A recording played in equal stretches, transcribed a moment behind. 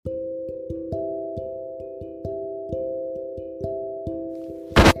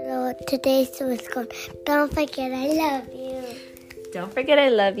Today's story is called Don't Forget I Love You. Don't Forget I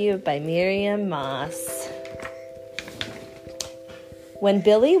Love You by Miriam Moss. When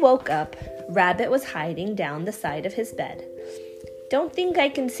Billy woke up, Rabbit was hiding down the side of his bed. "Don't think I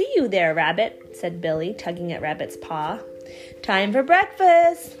can see you there, Rabbit," said Billy, tugging at Rabbit's paw. "Time for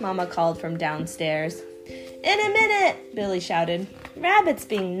breakfast," Mama called from downstairs. "In a minute," Billy shouted. "Rabbit's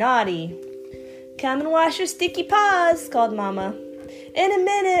being naughty." "Come and wash your sticky paws," called Mama. "In a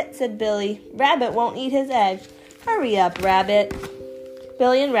minute," said Billy. "Rabbit won't eat his egg." "Hurry up, Rabbit."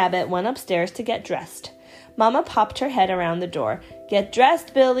 Billy and Rabbit went upstairs to get dressed. Mama popped her head around the door. "Get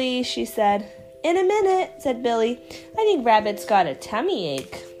dressed, Billy," she said. "In a minute," said Billy. "I think Rabbit's got a tummy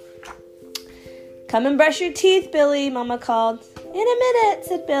ache." "Come and brush your teeth, Billy," Mama called. "In a minute,"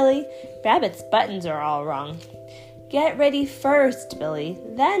 said Billy. "Rabbit's buttons are all wrong." "Get ready first, Billy,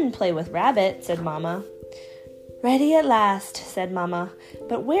 then play with Rabbit," said Mama. "Ready at last," said Mama.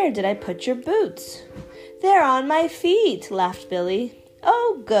 "But where did I put your boots?" "They're on my feet," laughed Billy.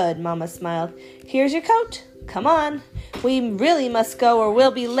 "Oh, good," Mama smiled. "Here's your coat. Come on. We really must go or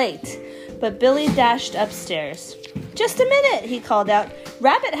we'll be late." But Billy dashed upstairs. "Just a minute," he called out.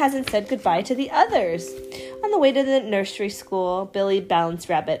 "Rabbit hasn't said goodbye to the others." On the way to the nursery school, Billy balanced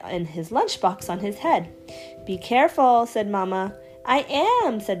Rabbit in his lunchbox on his head. "Be careful," said Mama. "I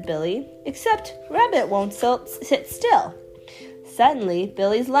am," said Billy, "except Rabbit won't sit still." Suddenly,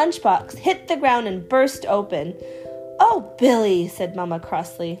 Billy's lunchbox hit the ground and burst open. "Oh, Billy," said Mama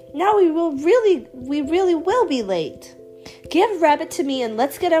crossly. "Now we really will be late. Give Rabbit to me and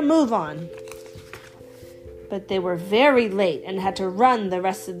let's get a move on." But they were very late and had to run the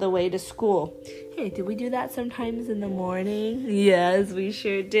rest of the way to school. Hey, do we do that sometimes in the morning? Yes, we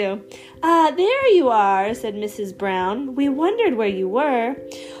sure do. There you are," said Mrs. Brown. "We wondered where you were."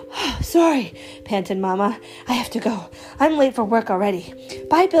 "Sorry," panted Mama. "I have to go. I'm late for work already.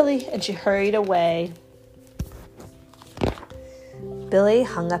 Bye, Billy," and she hurried away. Billy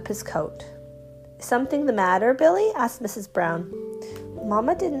hung up his coat. "Is something the matter, Billy?" asked Mrs. Brown.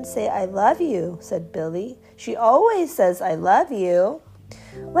 "Mama didn't say I love you," said Billy. "She always says I love you."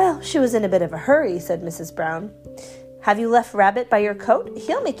 "Well, she was in a bit of a hurry," said Mrs. Brown. "Have you left Rabbit by your coat?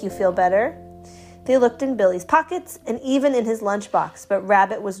 He'll make you feel better." They looked in Billy's pockets and even in his lunchbox, but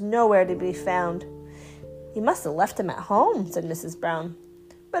Rabbit was nowhere to be found. "You must have left him at home," said Mrs. Brown.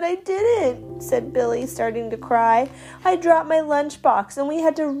 "But I didn't," said Billy, starting to cry. "I dropped my lunchbox and we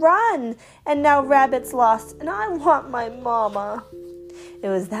had to run, and now Rabbit's lost and I want my mama." It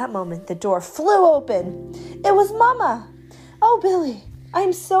was that moment the door flew open. It was Mama. "Oh, Billy,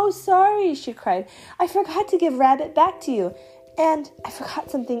 I'm so sorry," she cried. "I forgot to give Rabbit back to you, and I forgot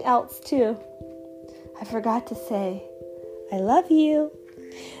something else too. I forgot to say, I love you."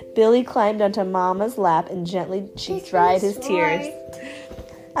 Billy climbed onto Mama's lap and gently she dried his tears.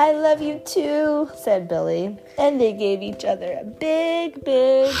 "I love you too," said Billy, and they gave each other a big,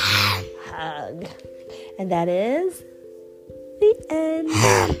 big hug. And that is the end.